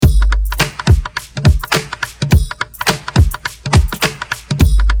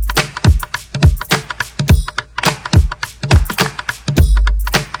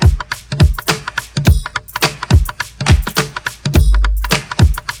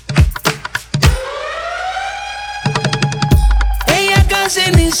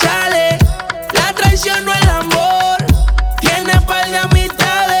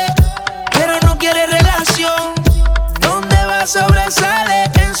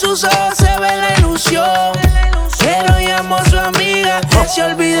tus ojos se ve la ilusión. Pero llamo a su amiga que se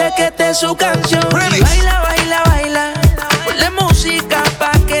olvide que esta es su canción. Y baila, baila, baila. Ponle música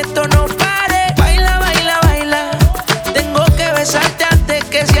pa' que esto no pare. Baila, baila, baila. Tengo que besarte antes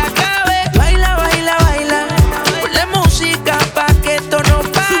que se acabe. Baila, baila, baila. Ponle música pa' que esto no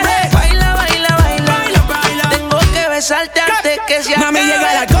pare. Baila, baila, baila. Tengo que besarte antes que se acabe. Mami,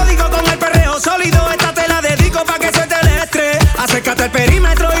 llega el código con el perreo sólido. Esta te la dedico pa' que suelte el estrés. Acércate al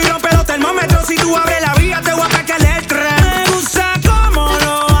perímetro y rompe los termómetros. Si tú abres la vía te voy a atacar el tren. Me gusta cómo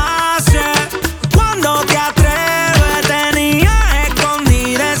lo haces. Cuando te atreves tenía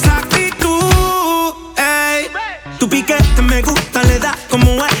escondida esa actitud. Ey, tu piquete me gusta, le da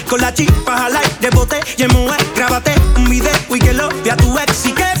como es. Con la chispa al aire, botella en mujer. Grábate un video y que lo vea tu ex.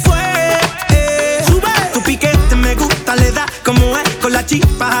 ¿Y qué fue? Sube. Tu piquete me gusta, le da como es. Con la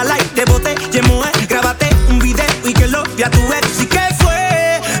chispa al aire, botella en mujer. Grábate un video y que lo vea tu ex. ¿Y qué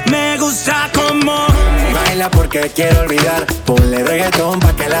fue? Me gusta como baila porque quiero olvidar. Ponle reggaetón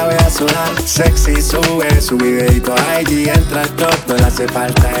pa' que la vea sudar. Sexy, sube su videito a IG. Entra al club, no le hace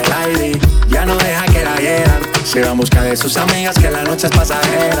falta el ID. Ya no deja que la hieran. Se va en busca de sus amigas que la noche es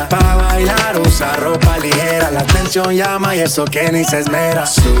pasajera. Pa' bailar usa ropa ligera. La atención llama y eso que ni se esmera.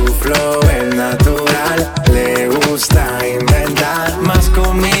 Su flow es natural. Le gusta inventar. Más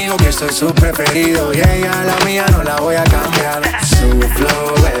conmigo que soy su preferido. Y ella la mía no la voy a cambiar. Su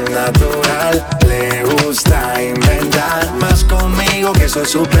flow es natural. Le gusta inventar. Más conmigo que soy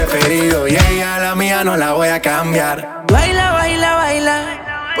su preferido. Y ella la mía no la voy a cambiar. Baila, baila,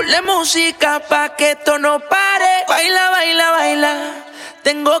 baila. Ponle música pa' que esto no pare. Baila, baila, baila.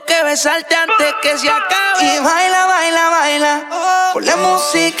 Tengo que besarte antes que se acabe. Y baila, baila, baila. Ponle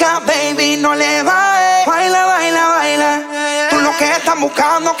música, baby, no le bajes. Baila, baila, baila. Tú lo que estás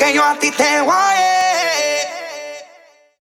buscando que yo a ti te guaye.